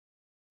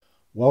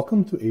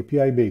Welcome to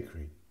API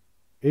Bakery.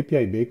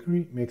 API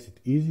Bakery makes it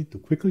easy to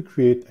quickly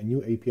create a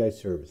new API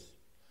service.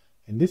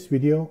 In this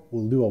video,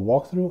 we'll do a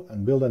walkthrough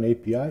and build an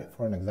API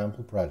for an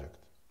example project.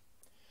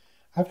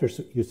 After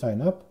you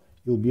sign up,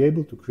 you'll be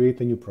able to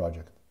create a new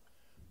project.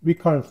 We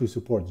currently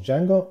support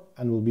Django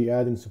and will be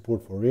adding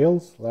support for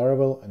Rails,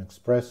 Laravel, and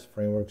Express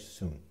frameworks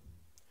soon.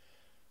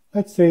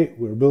 Let's say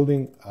we're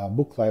building a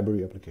book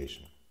library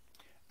application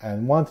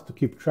and want to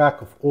keep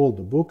track of all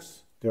the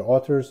books, their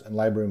authors, and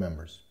library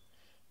members.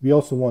 We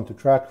also want to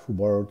track who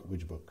borrowed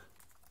which book.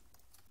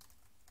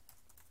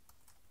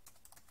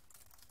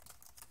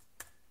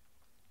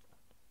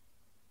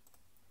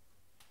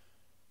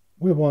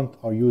 We want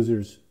our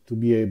users to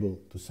be able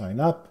to sign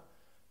up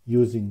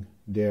using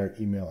their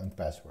email and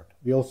password.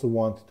 We also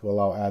want to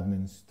allow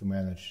admins to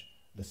manage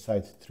the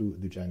site through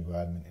the Django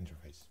admin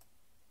interface.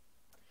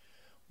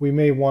 We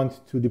may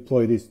want to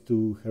deploy this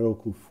to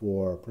Heroku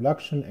for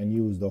production and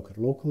use Docker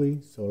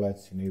locally, so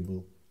let's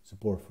enable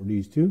support for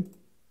these two.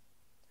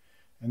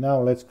 And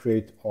now let's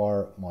create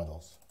our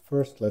models.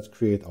 First, let's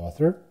create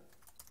author.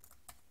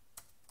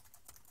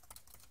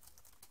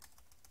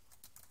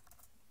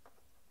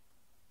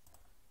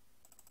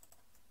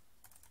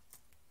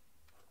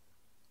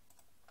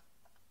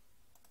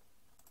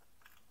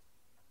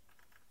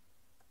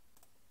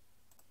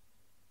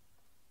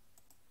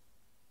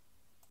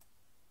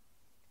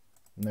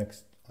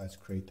 Next, let's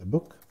create a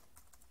book.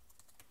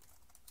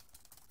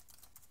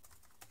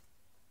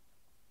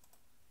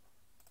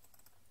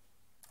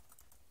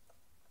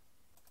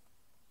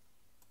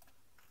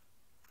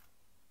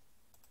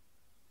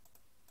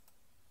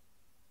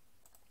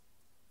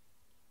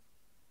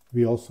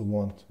 We also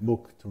want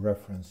book to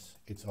reference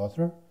its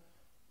author.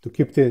 To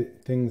keep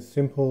things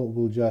simple,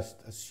 we'll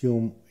just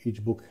assume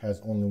each book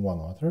has only one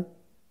author.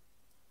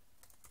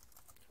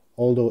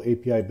 Although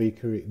API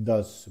Bakery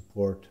does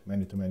support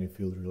many-to-many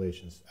field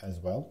relations as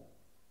well.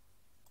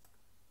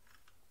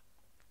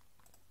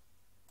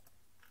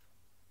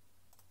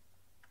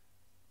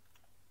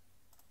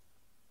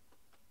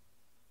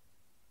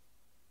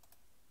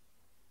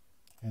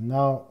 And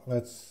now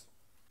let's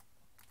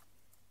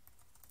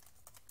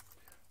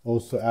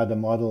also add a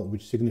model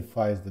which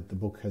signifies that the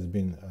book has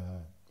been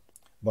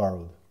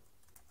borrowed.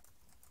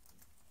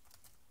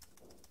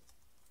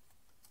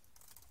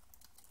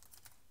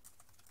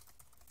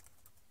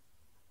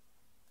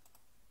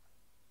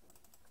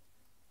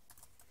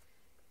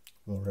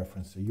 We'll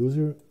reference a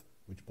user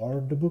which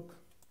borrowed the book.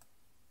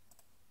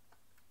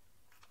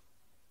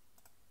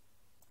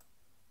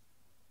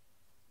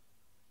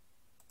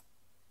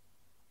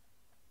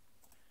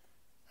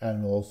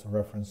 And we'll also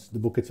reference the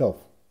book itself.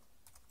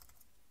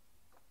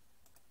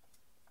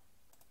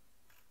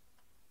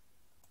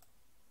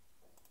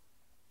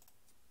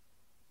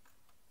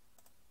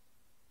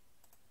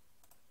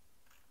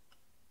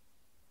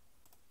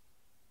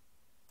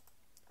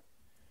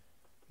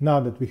 Now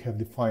that we have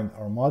defined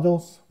our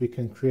models, we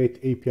can create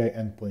API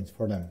endpoints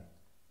for them.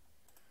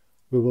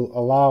 We will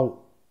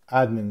allow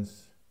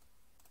admins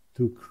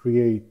to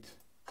create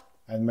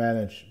and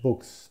manage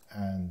books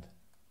and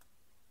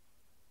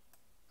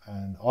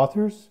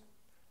authors,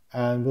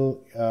 and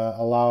we'll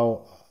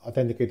allow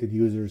authenticated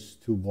users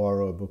to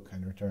borrow a book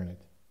and return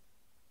it.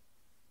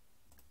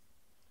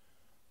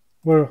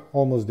 We're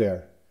almost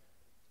there.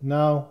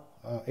 Now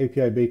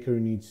API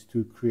Bakery needs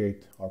to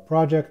create our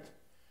project,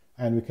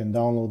 and we can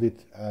download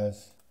it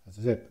as a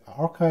zip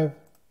archive.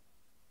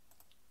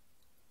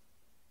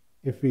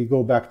 If we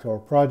go back to our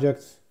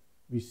projects,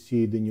 we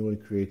see the newly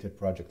created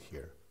project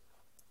here.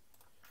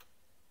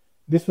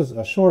 This was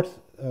a short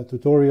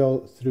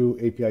tutorial through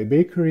API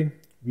Bakery.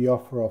 We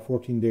offer a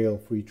 14-day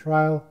free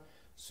trial,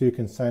 so you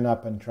can sign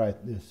up and try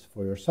this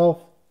for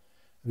yourself.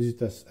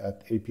 Visit us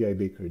at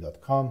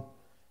apibakery.com.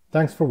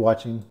 Thanks for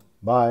watching.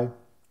 Bye.